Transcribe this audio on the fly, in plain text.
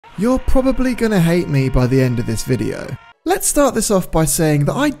You're probably gonna hate me by the end of this video. Let's start this off by saying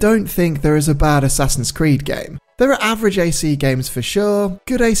that I don't think there is a bad Assassin's Creed game. There are average AC games for sure,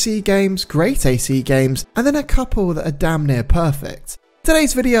 good AC games, great AC games, and then a couple that are damn near perfect.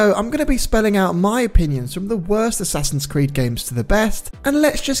 Today's video, I'm going to be spelling out my opinions from the worst Assassin's Creed games to the best, and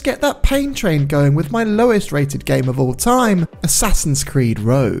let's just get that pain train going with my lowest rated game of all time, Assassin's Creed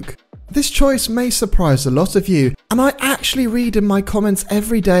Rogue. This choice may surprise a lot of you, and I actually read in my comments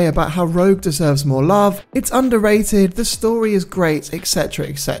every day about how Rogue deserves more love, it's underrated, the story is great, etc,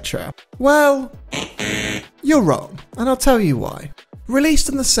 etc. Well, you're wrong, and I'll tell you why. Released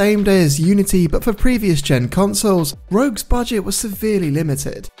on the same day as Unity but for previous gen consoles, Rogue's budget was severely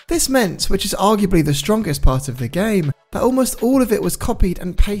limited. This meant, which is arguably the strongest part of the game, that almost all of it was copied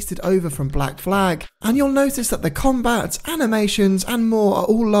and pasted over from Black Flag, and you'll notice that the combat, animations and more are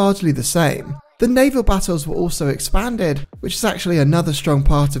all largely the same. The naval battles were also expanded, which is actually another strong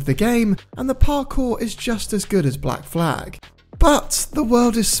part of the game, and the parkour is just as good as Black Flag. But the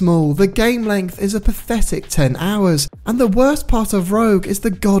world is small, the game length is a pathetic 10 hours, and the worst part of Rogue is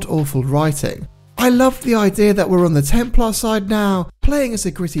the god-awful writing. I love the idea that we're on the Templar side now, playing as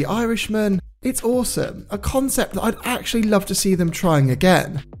a gritty Irishman. It's awesome, a concept that I'd actually love to see them trying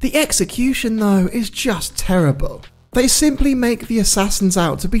again. The execution though is just terrible. They simply make the assassins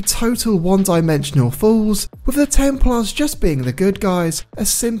out to be total one-dimensional fools, with the Templars just being the good guys, a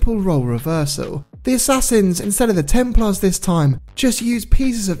simple role reversal. The assassins, instead of the Templars this time, just use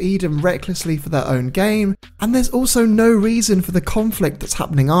pieces of Eden recklessly for their own gain, and there's also no reason for the conflict that's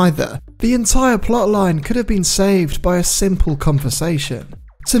happening either. The entire plotline could have been saved by a simple conversation.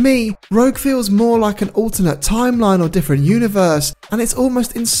 To me, Rogue feels more like an alternate timeline or different universe, and it's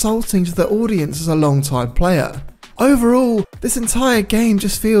almost insulting to the audience as a long-time player. Overall, this entire game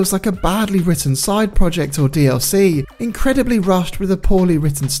just feels like a badly written side project or DLC, incredibly rushed with a poorly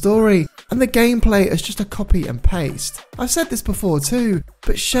written story, and the gameplay is just a copy and paste. I've said this before too,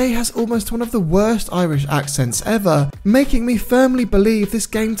 but Shay has almost one of the worst Irish accents ever, making me firmly believe this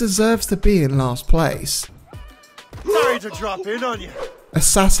game deserves to be in last place. Sorry to drop in on you.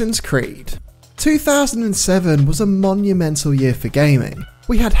 Assassin's Creed. 2007 was a monumental year for gaming.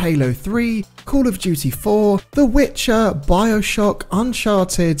 We had Halo 3, Call of Duty 4, The Witcher, Bioshock,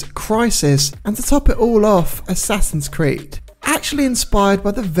 Uncharted, Crisis, and to top it all off, Assassin's Creed. Actually inspired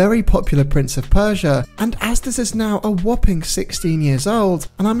by the very popular Prince of Persia, and as this is now a whopping 16 years old,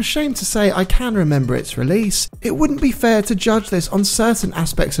 and I'm ashamed to say I can remember its release, it wouldn't be fair to judge this on certain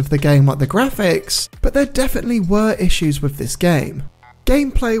aspects of the game like the graphics, but there definitely were issues with this game.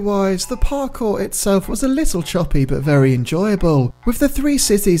 Gameplay wise, the parkour itself was a little choppy but very enjoyable, with the three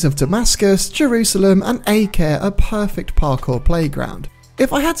cities of Damascus, Jerusalem and Acre a perfect parkour playground.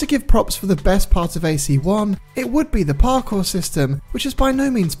 If I had to give props for the best part of AC1, it would be the parkour system, which is by no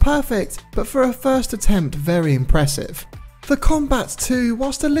means perfect, but for a first attempt very impressive. The combat too,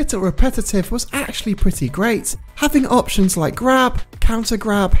 whilst a little repetitive, was actually pretty great, having options like grab, counter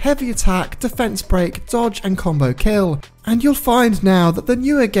grab, heavy attack, defense break, dodge and combo kill, and you'll find now that the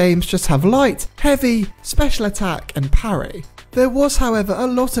newer games just have light, heavy, special attack and parry. There was however a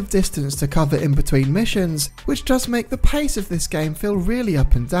lot of distance to cover in between missions, which does make the pace of this game feel really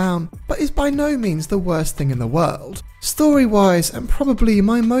up and down, but is by no means the worst thing in the world. Story wise, and probably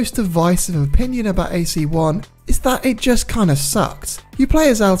my most divisive opinion about AC1, is that it just kinda sucked. You play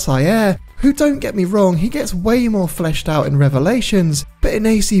as Altair, who, don't get me wrong, he gets way more fleshed out in Revelations, but in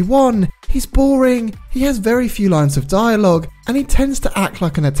AC1, he's boring, he has very few lines of dialogue, and he tends to act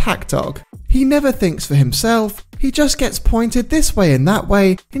like an attack dog. He never thinks for himself, he just gets pointed this way and that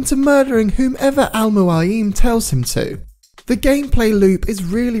way into murdering whomever Al-Mualim tells him to. The gameplay loop is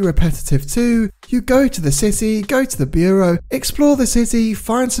really repetitive too. You go to the city, go to the bureau, explore the city,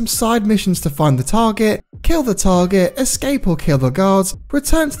 find some side missions to find the target, kill the target, escape or kill the guards,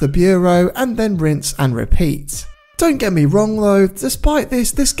 return to the bureau, and then rinse and repeat. Don't get me wrong though, despite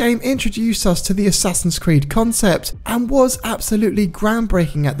this game introduced us to the Assassin's Creed concept and was absolutely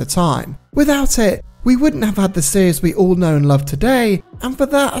groundbreaking at the time. Without it, we wouldn't have had the series we all know and love today, and for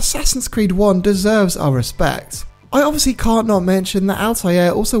that, Assassin's Creed 1 deserves our respect. I obviously can't not mention that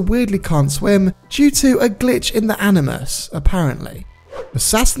Altair also weirdly can't swim due to a glitch in the Animus, apparently.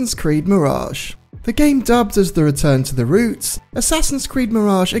 Assassin's Creed Mirage. The game dubbed as The Return to the Roots, Assassin's Creed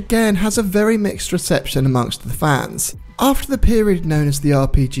Mirage again has a very mixed reception amongst the fans. After the period known as the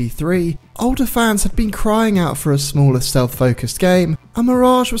RPG 3, older fans had been crying out for a smaller stealth-focused game, and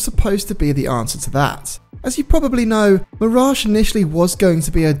Mirage was supposed to be the answer to that. As you probably know, Mirage initially was going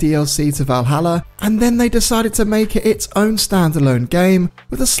to be a DLC to Valhalla, and then they decided to make it its own standalone game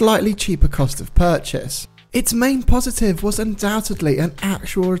with a slightly cheaper cost of purchase. Its main positive was undoubtedly an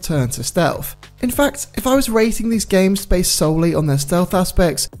actual return to stealth. In fact, if I was rating these games based solely on their stealth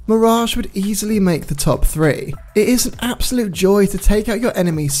aspects, Mirage would easily make the top 3. It is an absolute joy to take out your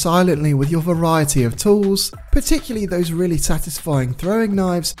enemies silently with your variety of tools, particularly those really satisfying throwing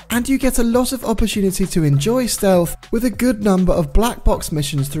knives, and you get a lot of opportunity to enjoy stealth with a good number of black box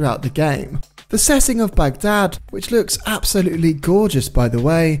missions throughout the game. The setting of Baghdad, which looks absolutely gorgeous by the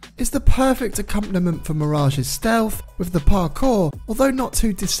way, is the perfect accompaniment for Mirage's stealth, with the parkour, although not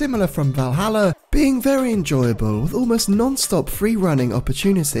too dissimilar from Valhalla, being very enjoyable with almost non-stop free running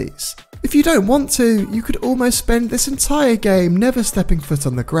opportunities. If you don't want to, you could almost spend this entire game never stepping foot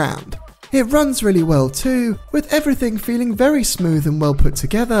on the ground. It runs really well too, with everything feeling very smooth and well put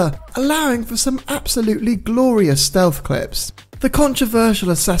together, allowing for some absolutely glorious stealth clips. The controversial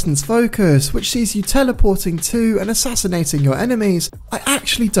Assassin's Focus, which sees you teleporting to and assassinating your enemies, I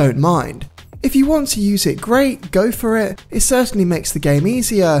actually don't mind. If you want to use it, great, go for it. It certainly makes the game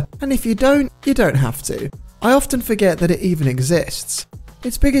easier, and if you don't have to. I often forget that it even exists.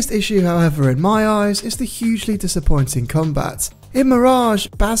 Its biggest issue, however, in my eyes, is the hugely disappointing combat. In Mirage,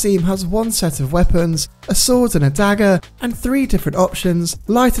 Basim has one set of weapons, a sword and a dagger, and 3 different options: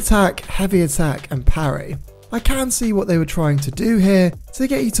 light attack, heavy attack, and parry. I can see what they were trying to do here, to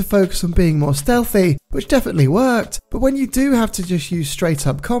get you to focus on being more stealthy, which definitely worked, but when you do have to just use straight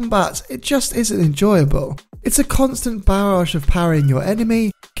up combat, it just isn't enjoyable. It's a constant barrage of parrying your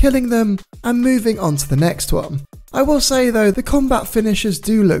enemy, killing them, and moving on to the next one. I will say though, the combat finishes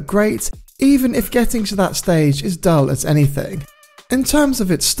do look great, even if getting to that stage is dull as anything. In terms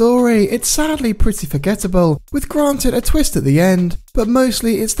of its story, it's sadly pretty forgettable, with granted a twist at the end, but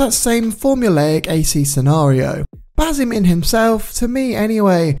mostly it's that same formulaic AC scenario. Basim in himself, to me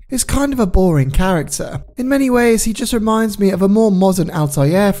anyway, is kind of a boring character. In many ways he just reminds me of a more modern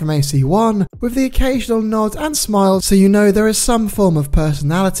Altair from AC1, with the occasional nod and smile so you know there is some form of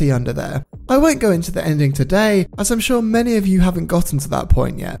personality under there. I won't go into the ending today, as I'm sure many of you haven't gotten to that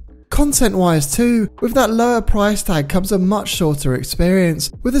point yet. Content-wise too, with that lower price tag comes a much shorter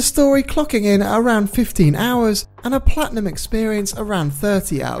experience, with a story clocking in at around 15 hours and a platinum experience around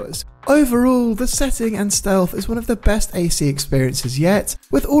 30 hours. Overall, the setting and stealth is one of the best AC experiences yet,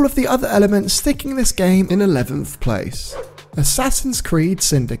 with all of the other elements sticking this game in 11th place. Assassin's Creed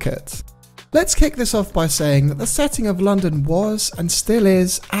Syndicate. Let's kick this off by saying that the setting of London was, and still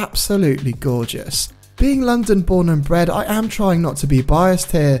is, absolutely gorgeous. Being London born and bred, I am trying not to be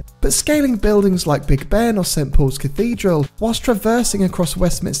biased here, but scaling buildings like Big Ben or St Paul's Cathedral whilst traversing across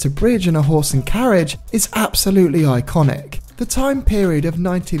Westminster Bridge in a horse and carriage is absolutely iconic. The time period of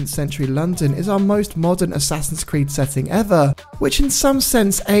 19th century London is our most modern Assassin's Creed setting ever, which in some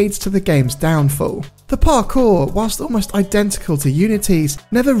sense aids to the game's downfall. The parkour, whilst almost identical to Unity's,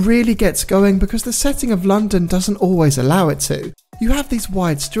 never really gets going because the setting of London doesn't always allow it to. You have these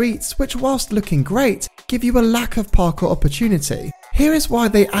wide streets, which whilst looking great, give you a lack of parkour opportunity. Here is why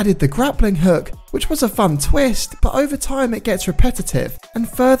they added the grappling hook, which was a fun twist, but over time it gets repetitive, and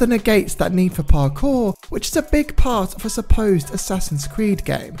further negates that need for parkour, which is a big part of a supposed Assassin's Creed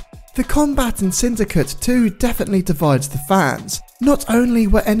game. The combat in Syndicate 2 definitely divides the fans. Not only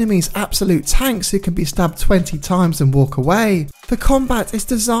were enemies absolute tanks who can be stabbed 20 times and walk away, the combat is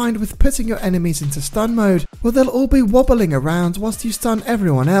designed with putting your enemies into stun mode, where they'll all be wobbling around whilst you stun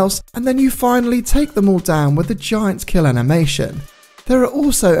everyone else, and then you finally take them all down with a giant kill animation. There are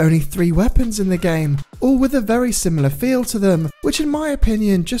also only 3 weapons in the game, all with a very similar feel to them, which in my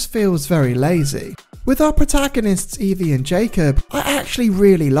opinion just feels very lazy. With our protagonists Evie and Jacob, I actually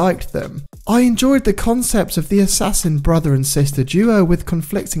really liked them. I enjoyed the concept of the assassin brother and sister duo with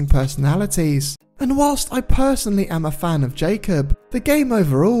conflicting personalities. And whilst I personally am a fan of Jacob, the game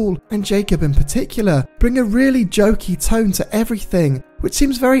overall, and Jacob in particular, bring a really jokey tone to everything, which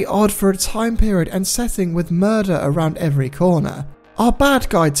seems very odd for a time period and setting with murder around every corner. Our bad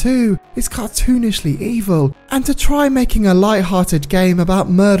guy too is cartoonishly evil, and to try making a light-hearted game about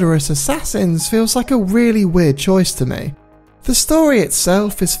murderous assassins feels like a really weird choice to me. The story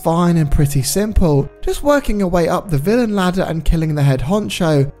itself is fine and pretty simple, just working your way up the villain ladder and killing the head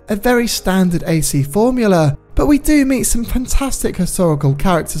honcho, a very standard AC formula, but we do meet some fantastic historical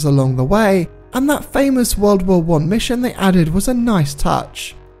characters along the way, and that famous World War I mission they added was a nice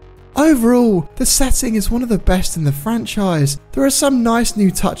touch. Overall, the setting is one of the best in the franchise. There are some nice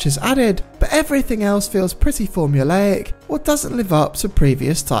new touches added, but everything else feels pretty formulaic or doesn't live up to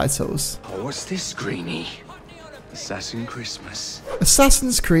previous titles. Oh, what's this, Greenie? Assassin Christmas.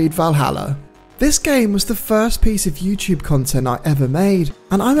 Assassin's Creed Valhalla. This game was the first piece of YouTube content I ever made,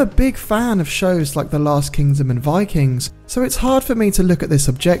 and I'm a big fan of shows like The Last Kingdom and Vikings, so it's hard for me to look at this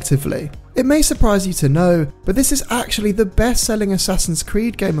objectively. It may surprise you to know, but this is actually the best-selling Assassin's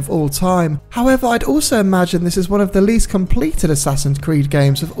Creed game of all time. However, I'd also imagine this is one of the least completed Assassin's Creed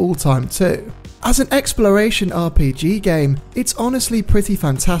games of all time too. As an exploration RPG game, it's honestly pretty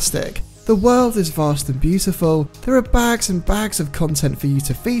fantastic. The world is vast and beautiful, there are bags and bags of content for you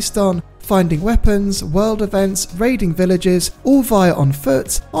to feast on, finding weapons, world events, raiding villages, all via on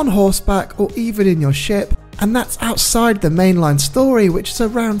foot, on horseback, or even in your ship, and that's outside the mainline story, which is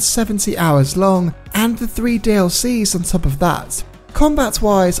around 70 hours long, and the 3 DLCs on top of that. Combat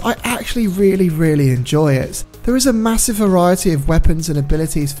wise, I actually really enjoy it. There is a massive variety of weapons and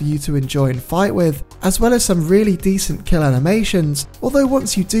abilities for you to enjoy and fight with, as well as some really decent kill animations, although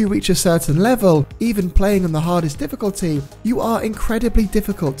once you do reach a certain level, even playing on the hardest difficulty, you are incredibly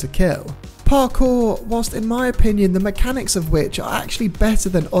difficult to kill. Parkour, whilst in my opinion the mechanics of which are actually better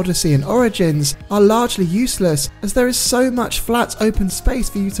than Odyssey and Origins, are largely useless as there is so much flat open space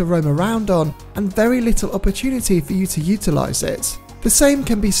for you to roam around on and very little opportunity for you to utilise it. The same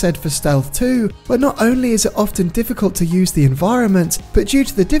can be said for stealth too, where not only is it often difficult to use the environment, but due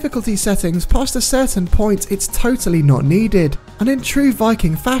to the difficulty settings past a certain point it's totally not needed, and in true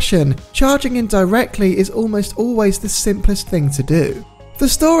Viking fashion, charging in directly is almost always the simplest thing to do. The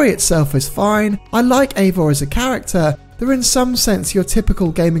story itself is fine, I like Eivor as a character, they're in some sense your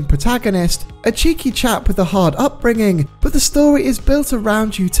typical gaming protagonist, a cheeky chap with a hard upbringing, but the story is built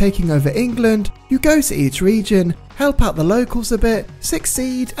around you taking over England, you go to each region, help out the locals a bit,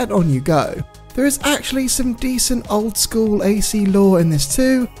 succeed, and on you go. There is actually some decent old school AC lore in this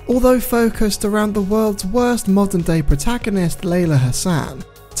too, although focused around the world's worst modern day protagonist, Layla Hassan.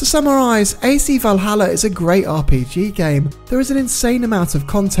 To summarise, AC Valhalla is a great RPG game. There is an insane amount of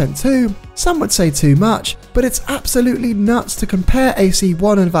content too, some would say too much, but it's absolutely nuts to compare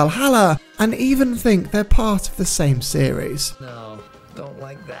AC1 and Valhalla and even think they're part of the same series. No, don't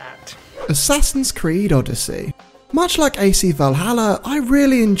like that. Assassin's Creed Odyssey. Much like AC Valhalla, I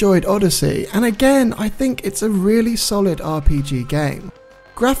really enjoyed Odyssey, and again I think it's a really solid RPG game.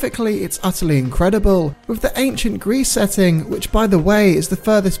 Graphically, it's utterly incredible, with the ancient Greece setting, which by the way is the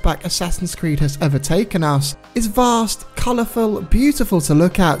furthest back Assassin's Creed has ever taken us, is vast, colourful, beautiful to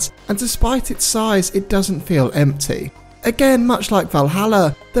look at, and despite its size it doesn't feel empty. Again, much like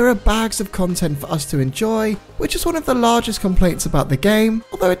Valhalla, there are bags of content for us to enjoy, which is one of the largest complaints about the game,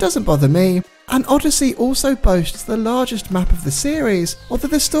 although it doesn't bother me. And Odyssey also boasts the largest map of the series, although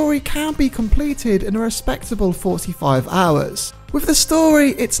the story can be completed in a respectable 45 hours. With the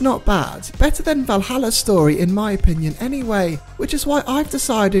story, it's not bad, better than Valhalla's story in my opinion anyway, which is why I've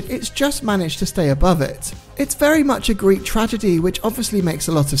decided it's just managed to stay above it. It's very much a Greek tragedy, which obviously makes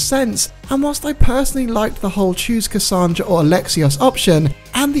a lot of sense, and whilst I personally liked the whole choose Cassandra or Alexios option,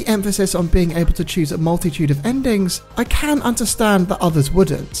 and the emphasis on being able to choose a multitude of endings, I can understand that others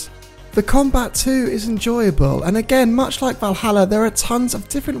wouldn't. The combat too is enjoyable, and again, much like Valhalla, there are tons of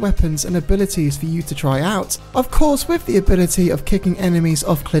different weapons and abilities for you to try out, of course with the ability of kicking enemies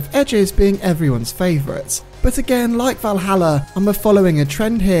off cliff edges being everyone's favourite. But again, like Valhalla, and we're following a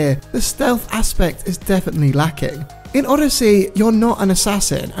trend here, the stealth aspect is definitely lacking. In Odyssey, you're not an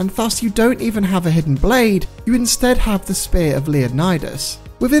assassin, and thus you don't even have a hidden blade, you instead have the spear of Leonidas.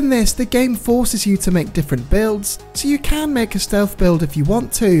 Within this, the game forces you to make different builds, so you can make a stealth build if you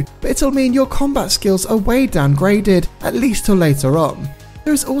want to, but it'll mean your combat skills are way downgraded, at least till later on.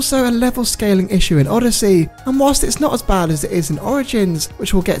 There is also a level scaling issue in Odyssey, and whilst it's not as bad as it is in Origins,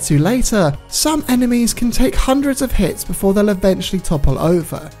 which we'll get to later, some enemies can take hundreds of hits before they'll eventually topple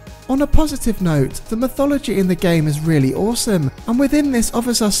over. On a positive note, the mythology in the game is really awesome, and within this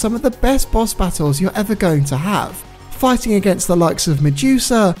offers us some of the best boss battles you're ever going to have, fighting against the likes of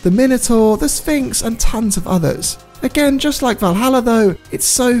Medusa, the Minotaur, the Sphinx, and tons of others. Again, just like Valhalla though, it's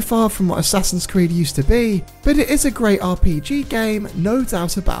so far from what Assassin's Creed used to be, but it is a great RPG game, no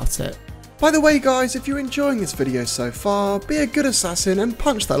doubt about it. By the way guys, if you're enjoying this video so far, be a good assassin and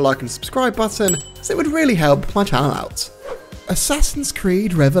punch that like and subscribe button, as it would really help my channel out. Assassin's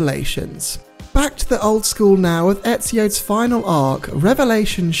Creed Revelations. Back to the old school now with Ezio's final arc,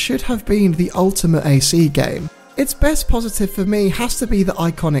 Revelations should have been the ultimate AC game. Its best positive for me has to be the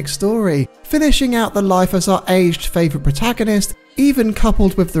iconic story, finishing out the life as our aged favourite protagonist, even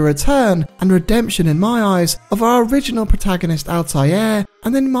coupled with the return, and redemption in my eyes, of our original protagonist Altair,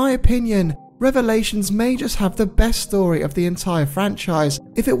 and in my opinion, Revelations may just have the best story of the entire franchise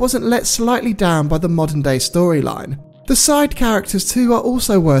if it wasn't let slightly down by the modern day storyline. The side characters too are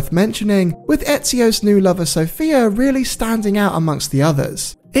also worth mentioning, with Ezio's new lover Sophia really standing out amongst the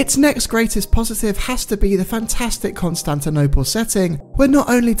others. Its next greatest positive has to be the fantastic Constantinople setting, where not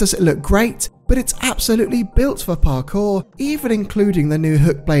only does it look great, but it's absolutely built for parkour, even including the new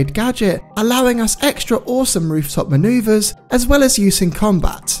hook blade gadget, allowing us extra awesome rooftop maneuvers, as well as use in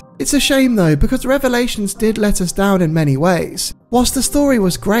combat. It's a shame though, because Revelations did let us down in many ways. Whilst the story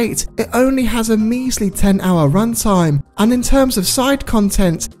was great, it only has a measly 10-hour runtime, and in terms of side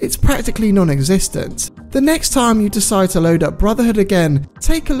content, it's practically non-existent. The next time you decide to load up Brotherhood again,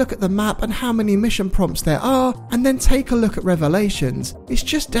 take a look at the map and how many mission prompts there are, and then take a look at Revelations. It's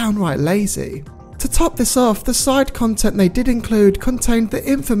just downright lazy. To top this off, the side content they did include contained the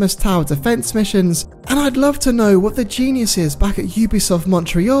infamous tower defense missions, and I'd love to know what the geniuses back at Ubisoft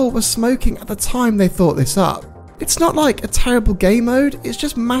Montreal were smoking at the time they thought this up. It's not like a terrible game mode, it's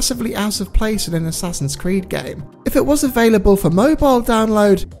just massively out of place in an Assassin's Creed game. If it was available for mobile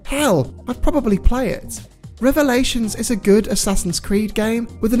download, hell, I'd probably play it. Revelations is a good Assassin's Creed game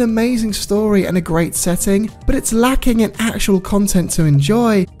with an amazing story and a great setting, but it's lacking in actual content to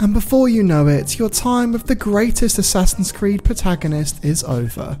enjoy, and before you know it, your time with the greatest Assassin's Creed protagonist is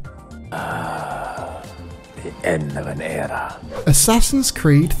over. The end of an era. Assassin's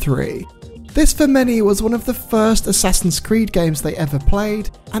Creed 3. This for many was one of the first Assassin's Creed games they ever played,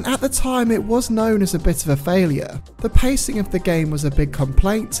 and at the time it was known as a bit of a failure. The pacing of the game was a big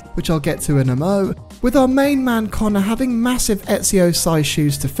complaint, which I'll get to in a mo, with our main man Connor having massive Ezio-sized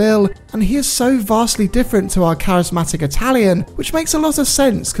shoes to fill, and he is so vastly different to our charismatic Italian, which makes a lot of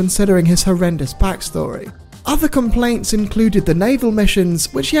sense considering his horrendous backstory. Other complaints included the naval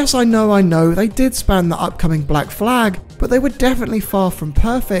missions, which yes I know they did span the upcoming Black Flag, but they were definitely far from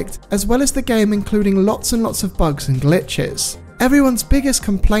perfect, as well as the game including lots and lots of bugs and glitches. Everyone's biggest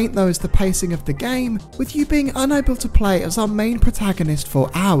complaint though is the pacing of the game, with you being unable to play as our main protagonist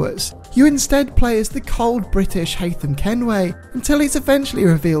for hours. You instead play as the cold British Haytham Kenway, until he's eventually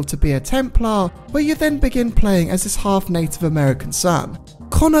revealed to be a Templar, where you then begin playing as his half-Native American son.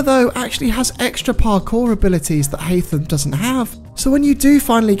 Connor though actually has extra parkour abilities that Haytham doesn't have, so when you do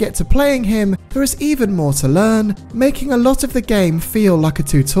finally get to playing him, there is even more to learn, making a lot of the game feel like a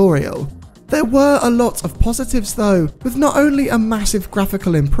tutorial. There were a lot of positives though, with not only a massive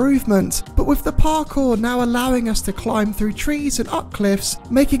graphical improvement, but with the parkour now allowing us to climb through trees and up cliffs,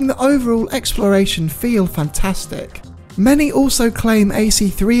 making the overall exploration feel fantastic. Many also claim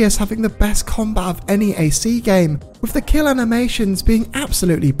AC3 as having the best combat of any AC game, with the kill animations being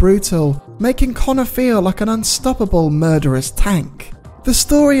absolutely brutal, making Connor feel like an unstoppable murderous tank. The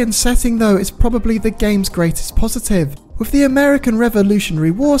story and setting though is probably the game's greatest positive, with the American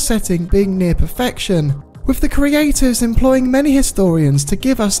Revolutionary War setting being near perfection, with the creators employing many historians to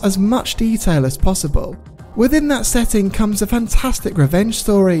give us as much detail as possible. Within that setting comes a fantastic revenge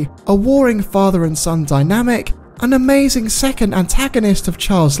story, a warring father and son dynamic, an amazing second antagonist of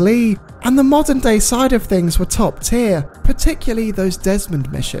Charles Lee, and the modern day side of things were top tier, particularly those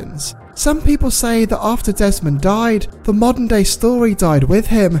Desmond missions. Some people say that after Desmond died, the modern day story died with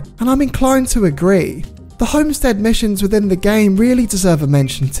him, and I'm inclined to agree. The homestead missions within the game really deserve a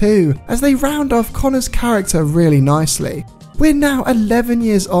mention too, as they round off Connor's character really nicely. We're now 11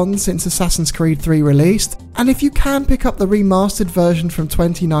 years on since Assassin's Creed 3 released, and if you can pick up the remastered version from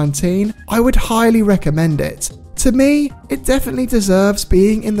 2019, I would highly recommend it. To me, it definitely deserves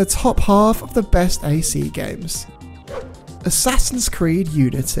being in the top half of the best AC games. Assassin's Creed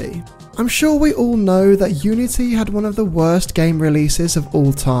Unity. I'm sure we all know that Unity had one of the worst game releases of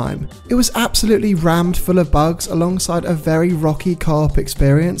all time. It was absolutely rammed full of bugs alongside a very rocky co-op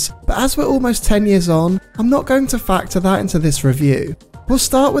experience, but as we're almost 10 years on, I'm not going to factor that into this review. We'll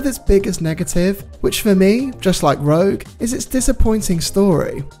start with its biggest negative, which for me, just like Rogue, is its disappointing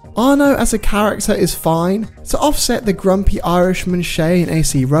story. Arno as a character is fine. To offset the grumpy Irishman Shay in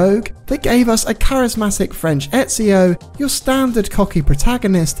AC Rogue, they gave us a charismatic French Ezio, your standard cocky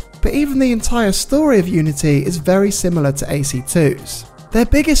protagonist, but even the entire story of Unity is very similar to AC2's. Their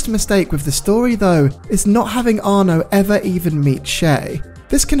biggest mistake with the story though, is not having Arno ever even meet Shay.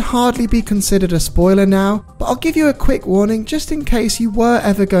 This can hardly be considered a spoiler now, but I'll give you a quick warning just in case you were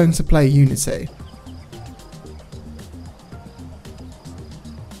ever going to play Unity.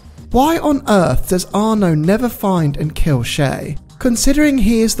 Why on earth does Arno never find and kill Shay? Considering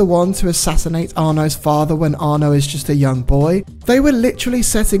he is the one to assassinate Arno's father when Arno is just a young boy, they were literally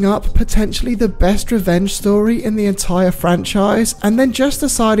setting up potentially the best revenge story in the entire franchise and then just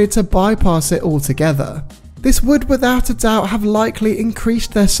decided to bypass it altogether. This would without a doubt have likely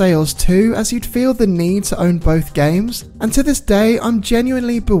increased their sales too, as you'd feel the need to own both games, and to this day I'm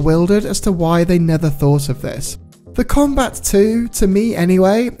genuinely bewildered as to why they never thought of this. The combat too, to me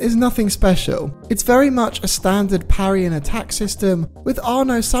anyway, is nothing special. It's very much a standard parry and attack system, with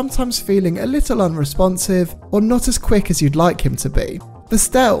Arno sometimes feeling a little unresponsive or not as quick as you'd like him to be. The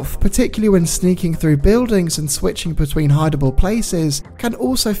stealth, particularly when sneaking through buildings and switching between hideable places, can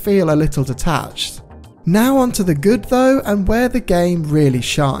also feel a little detached. Now onto the good though, and where the game really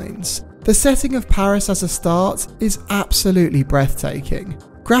shines. The setting of Paris as a start is absolutely breathtaking.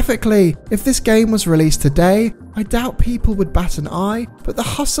 Graphically, if this game was released today, I doubt people would bat an eye, but the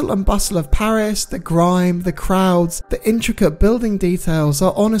hustle and bustle of Paris, the grime, the crowds, the intricate building details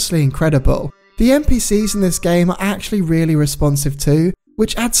are honestly incredible. The NPCs in this game are actually really responsive too,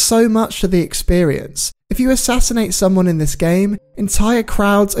 which adds so much to the experience. If you assassinate someone in this game, entire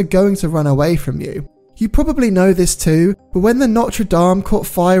crowds are going to run away from you. You probably know this too, but when the Notre Dame caught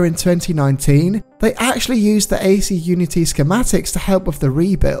fire in 2019, they actually used the AC Unity schematics to help with the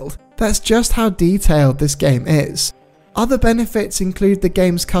rebuild. That's just how detailed this game is. Other benefits include the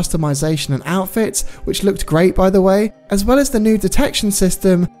game's customization and outfits, which looked great by the way, as well as the new detection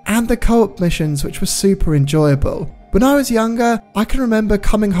system and the co-op missions, which were super enjoyable. When I was younger, I can remember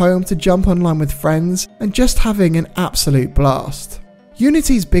coming home to jump online with friends and just having an absolute blast.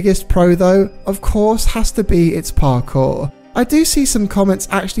 Unity's biggest pro though, of course, has to be its parkour. I do see some comments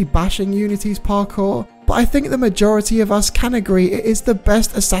actually bashing Unity's parkour, but I think the majority of us can agree it is the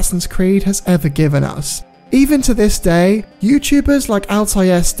best Assassin's Creed has ever given us. Even to this day, YouTubers like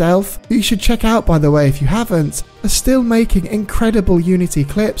Altair Stealth, who you should check out by the way if you haven't, are still making incredible Unity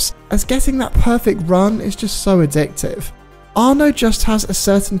clips, as getting that perfect run is just so addictive. Arno just has a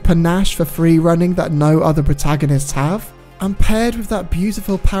certain panache for free running that no other protagonists have, and paired with that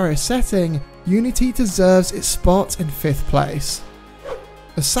beautiful Paris setting, Unity deserves its spot in 5th place.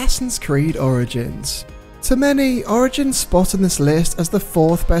 Assassin's Creed Origins. To many, Origins' spot on this list as the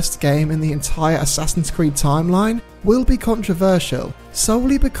 4th best game in the entire Assassin's Creed timeline will be controversial,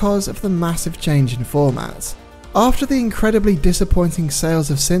 solely because of the massive change in format. After the incredibly disappointing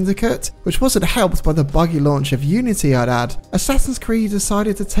sales of Syndicate, which wasn't helped by the buggy launch of Unity I'd add, Assassin's Creed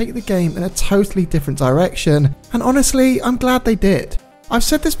decided to take the game in a totally different direction, and honestly, I'm glad they did. I've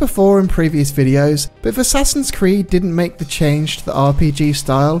said this before in previous videos, but if Assassin's Creed didn't make the change to the RPG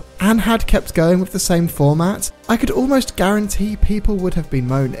style and had kept going with the same format, I could almost guarantee people would have been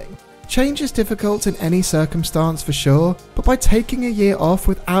moaning. Change is difficult in any circumstance for sure, but by taking a year off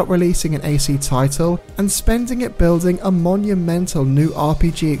without releasing an AC title and spending it building a monumental new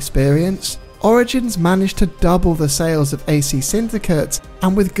RPG experience, Origins managed to double the sales of AC Syndicate,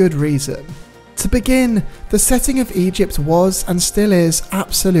 and with good reason. To begin, the setting of Egypt was and still is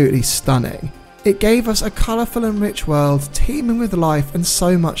absolutely stunning. It gave us a colourful and rich world teeming with life and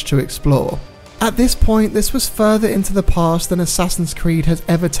so much to explore. At this point, this was further into the past than Assassin's Creed had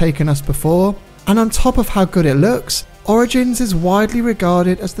ever taken us before, and on top of how good it looks, Origins is widely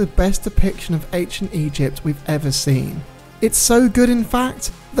regarded as the best depiction of ancient Egypt we've ever seen. It's so good in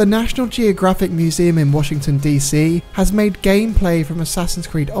fact, the National Geographic Museum in Washington DC has made gameplay from Assassin's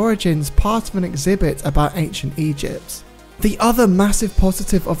Creed Origins part of an exhibit about ancient Egypt. The other massive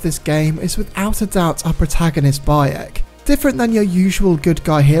positive of this game is without a doubt our protagonist Bayek. Different than your usual good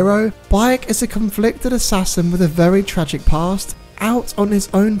guy hero, Bayek is a conflicted assassin with a very tragic past, out on his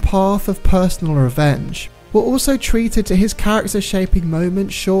own path of personal revenge. We're also treated to his character shaping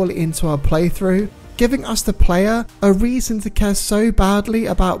moment surely into our playthrough, giving us the player a reason to care so badly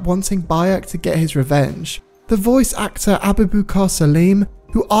about wanting Bayek to get his revenge. The voice actor Abubakar Salim,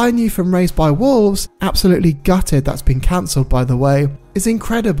 who I knew from Raised by Wolves, absolutely gutted that's been cancelled by the way, is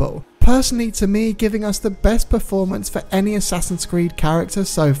incredible. Personally to me, giving us the best performance for any Assassin's Creed character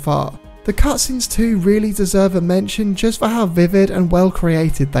so far. The cutscenes too really deserve a mention just for how vivid and well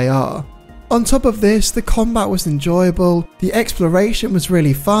created they are. On top of this, the combat was enjoyable, the exploration was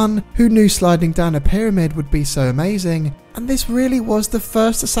really fun, who knew sliding down a pyramid would be so amazing, and this really was the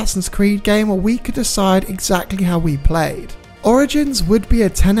first Assassin's Creed game where we could decide exactly how we played. Origins would be a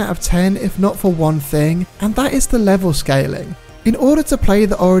 10 out of 10 if not for one thing, and that is the level scaling. In order to play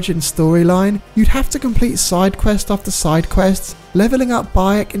the Origins storyline, you'd have to complete side quest after side quests, leveling up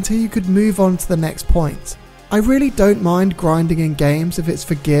Bayek until you could move on to the next point. I really don't mind grinding in games if it's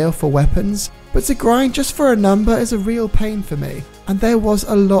for gear or for weapons, but to grind just for a number is a real pain for me, and there was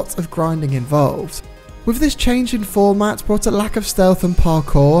a lot of grinding involved. With this change in format brought a lack of stealth and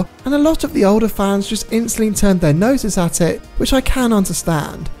parkour, and a lot of the older fans just instantly turned their noses at it, which I can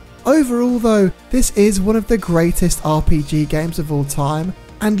understand. Overall though, this is one of the greatest RPG games of all time,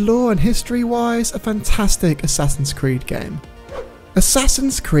 and lore and history wise, a fantastic Assassin's Creed game.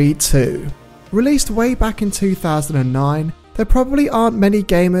 Assassin's Creed 2. Released way back in 2009, there probably aren't many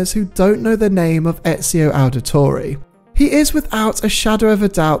gamers who don't know the name of Ezio Auditore. He is without a shadow of a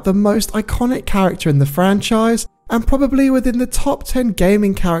doubt the most iconic character in the franchise, and probably within the top 10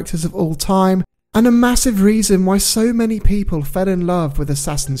 gaming characters of all time, and a massive reason why so many people fell in love with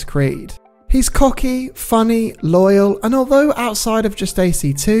Assassin's Creed. He's cocky, funny, loyal, and although outside of just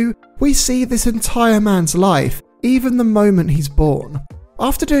AC2, we see this entire man's life, even the moment he's born.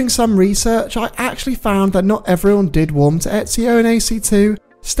 After doing some research, I actually found that not everyone did warm to Ezio in AC2,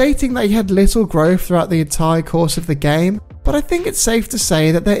 stating that he had little growth throughout the entire course of the game, but I think it's safe to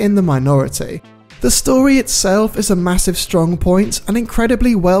say that they're in the minority. The story itself is a massive strong point, an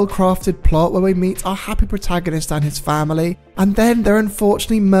incredibly well crafted plot where we meet our happy protagonist and his family, and then they're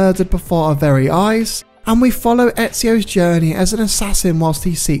unfortunately murdered before our very eyes, and we follow Ezio's journey as an assassin whilst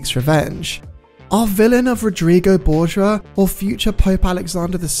he seeks revenge. Our villain of Rodrigo Borgia, or future Pope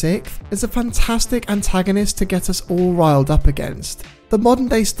Alexander VI, is a fantastic antagonist to get us all riled up against. The modern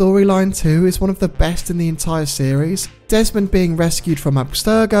day storyline too is one of the best in the entire series, Desmond being rescued from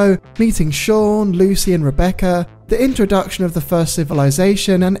Abstergo, meeting Sean, Lucy and Rebecca, the introduction of the first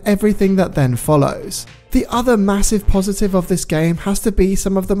civilization and everything that then follows. The other massive positive of this game has to be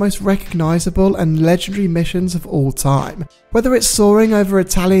some of the most recognisable and legendary missions of all time. Whether it's soaring over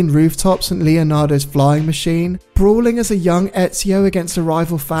Italian rooftops in Leonardo's flying machine, brawling as a young Ezio against a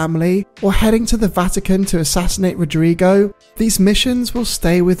rival family, or heading to the Vatican to assassinate Rodrigo, these missions will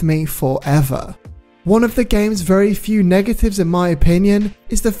stay with me forever. One of the game's very few negatives in my opinion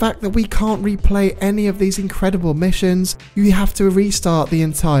is the fact that we can't replay any of these incredible missions, you have to restart the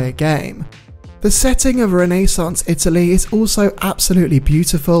entire game. The setting of Renaissance Italy is also absolutely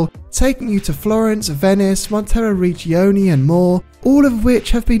beautiful, taking you to Florence, Venice, Monteriggioni and more, all of which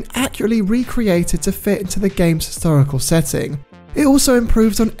have been accurately recreated to fit into the game's historical setting. It also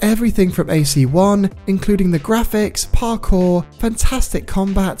improves on everything from AC1, including the graphics, parkour, fantastic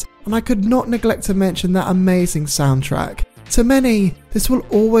combat, and I could not neglect to mention that amazing soundtrack. To many, this will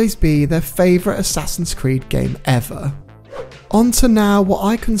always be their favourite Assassin's Creed game ever. On to now what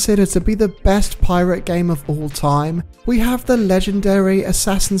I consider to be the best pirate game of all time, we have the legendary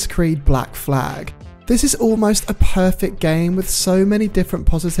Assassin's Creed Black Flag. This is almost a perfect game with so many different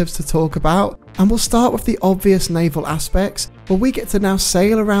positives to talk about, and we'll start with the obvious naval aspects, where we get to now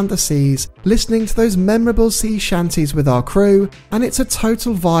sail around the seas, listening to those memorable sea shanties with our crew, and it's a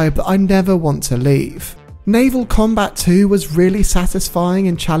total vibe that I never want to leave. Naval combat too was really satisfying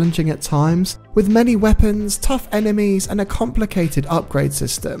and challenging at times, with many weapons, tough enemies and a complicated upgrade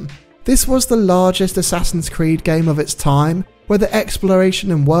system. This was the largest Assassin's Creed game of its time, where the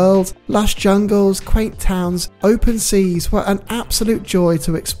exploration and world, lush jungles, quaint towns, open seas were an absolute joy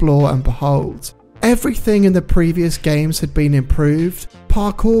to explore and behold. Everything in the previous games had been improved,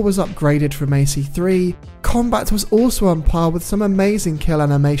 parkour was upgraded from AC3, combat was also on par with some amazing kill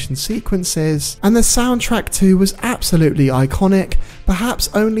animation sequences, and the soundtrack too was absolutely iconic, perhaps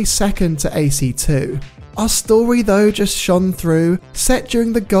only second to AC2. Our story though just shone through, set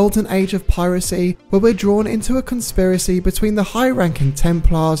during the golden age of piracy, where we're drawn into a conspiracy between the high-ranking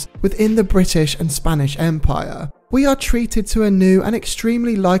Templars within the British and Spanish Empire. We are treated to a new and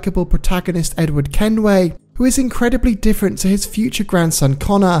extremely likeable protagonist Edward Kenway, who is incredibly different to his future grandson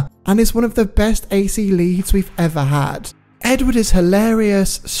Connor, and is one of the best AC leads we've ever had. Edward is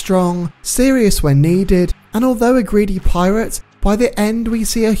hilarious, strong, serious when needed, and although a greedy pirate, by the end we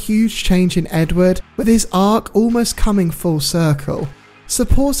see a huge change in Edward, with his arc almost coming full circle.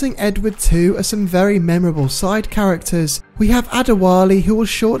 Supporting Edward too are some very memorable side characters. We have Adewale, who will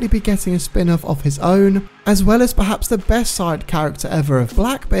shortly be getting a spin-off of his own, as well as perhaps the best side character ever of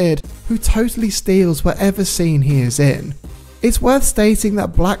Blackbeard, who totally steals whatever scene he is in. It's worth stating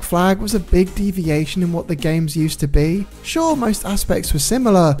that Black Flag was a big deviation in what the games used to be. Sure, most aspects were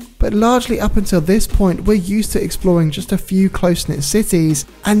similar, but largely up until this point we're used to exploring just a few close-knit cities,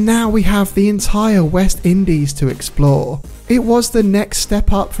 and now we have the entire West Indies to explore. It was the next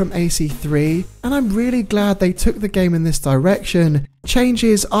step up from AC3, and I'm really glad they took the game in this direction. Change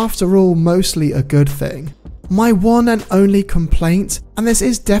is, after all, mostly a good thing. My one and only complaint, and this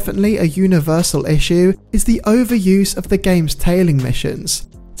is definitely a universal issue, is the overuse of the game's tailing missions.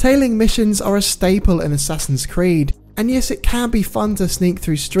 Tailing missions are a staple in Assassin's Creed, and yes, it can be fun to sneak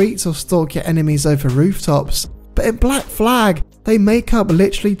through streets or stalk your enemies over rooftops, but in Black Flag, they make up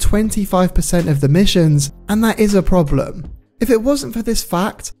literally 25% of the missions, and that is a problem. If it wasn't for this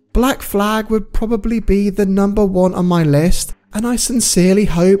fact, Black Flag would probably be the number one on my list, and I sincerely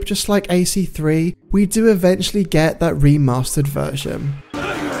hope, just like AC3, we do eventually get that remastered version. In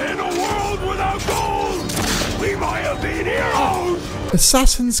a world without gold, we might have been heroes!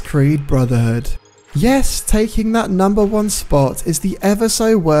 Assassin's Creed Brotherhood. Yes, taking that #1 spot is the ever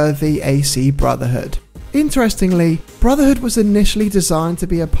so worthy AC Brotherhood. Interestingly, Brotherhood was initially designed to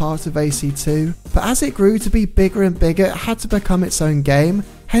be a part of AC2, but as it grew to be bigger and bigger, it had to become its own game,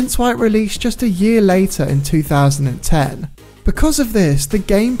 hence why it released just a year later in 2010. Because of this, the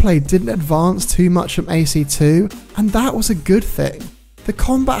gameplay didn't advance too much from AC2, and that was a good thing. The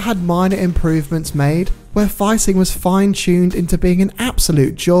combat had minor improvements made, where fighting was fine-tuned into being an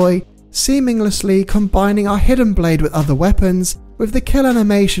absolute joy, seamlessly combining our hidden blade with other weapons, with the kill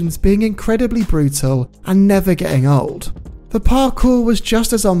animations being incredibly brutal and never getting old. The parkour was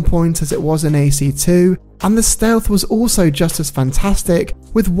just as on point as it was in AC2, and the stealth was also just as fantastic,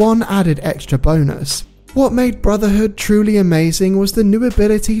 with one added extra bonus. What made Brotherhood truly amazing was the new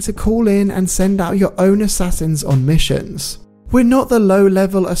ability to call in and send out your own assassins on missions. We're not the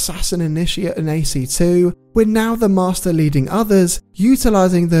low-level assassin initiate in AC2, we're now the master leading others,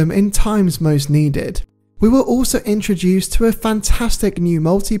 utilising them in times most needed. We were also introduced to a fantastic new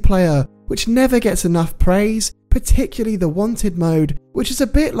multiplayer, which never gets enough praise, particularly the Wanted mode, which is a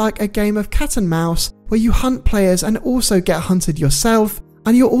bit like a game of cat and mouse, where you hunt players and also get hunted yourself,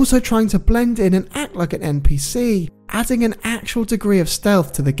 and you're also trying to blend in and act like an NPC, adding an actual degree of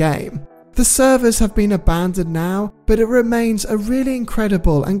stealth to the game. The servers have been abandoned now, but it remains a really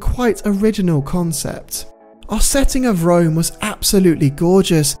incredible and quite original concept. Our setting of Rome was absolutely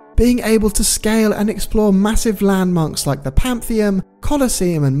gorgeous, being able to scale and explore massive landmarks like the Pantheon,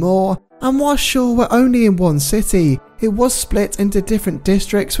 Colosseum and more, and while sure we're only in one city, it was split into different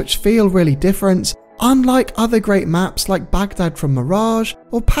districts which feel really different, unlike other great maps like Baghdad from Mirage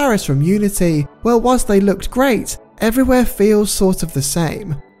or Paris from Unity, where whilst they looked great, everywhere feels sort of the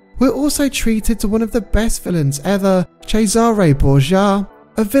same. We're also treated to one of the best villains ever, Cesare Borgia,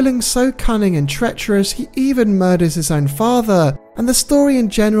 a villain so cunning and treacherous he even murders his own father, and the story in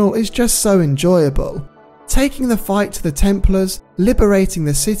general is just so enjoyable. Taking the fight to the Templars, liberating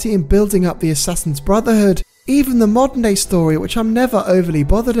the city and building up the Assassin's Brotherhood, even the modern day story, which I'm never overly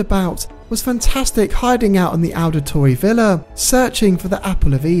bothered about, was fantastic, hiding out in the auditory villa, searching for the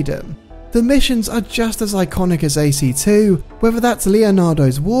Apple of Eden. The missions are just as iconic as AC2, whether that's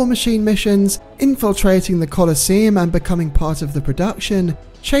Leonardo's War Machine missions, infiltrating the Colosseum and becoming part of the production,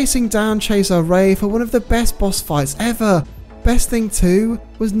 chasing down Cesare for one of the best boss fights ever. Best thing too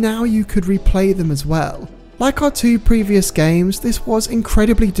was now you could replay them as well. Like our two previous games, this was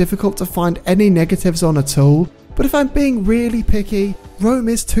incredibly difficult to find any negatives on at all, but if I'm being really picky, Rome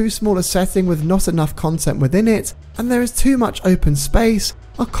is too small a setting with not enough content within it, and there is too much open space,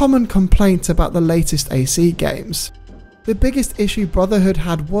 a common complaint about the latest AC games. The biggest issue Brotherhood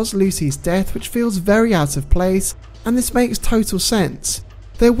had was Lucy's death, which feels very out of place, and this makes total sense.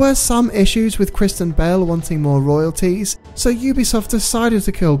 There were some issues with Kristen Bell wanting more royalties, so Ubisoft decided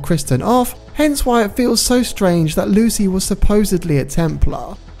to kill Kristen off, hence why it feels so strange that Lucy was supposedly a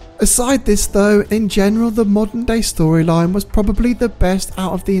Templar. Aside this though, in general the modern day storyline was probably the best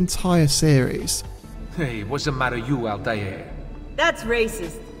out of the entire series. Hey, what's the matter you, Altair? That's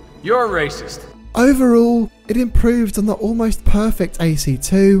racist. You're racist. Overall, it improved on the almost perfect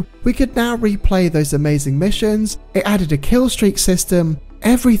AC2, we could now replay those amazing missions, it added a kill streak system,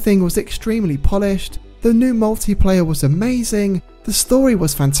 everything was extremely polished, the new multiplayer was amazing, the story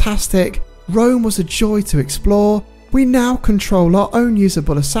was fantastic, Rome was a joy to explore, we now control our own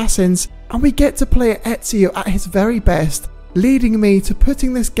usable assassins, and we get to play Ezio at his very best, leading me to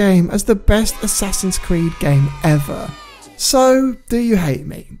putting this game as the best Assassin's Creed game ever. So, do you hate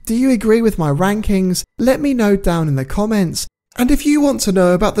me? Do you agree with my rankings? Let me know down in the comments. And if you want to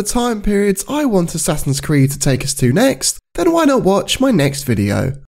know about the time periods I want Assassin's Creed to take us to next, then why not watch my next video?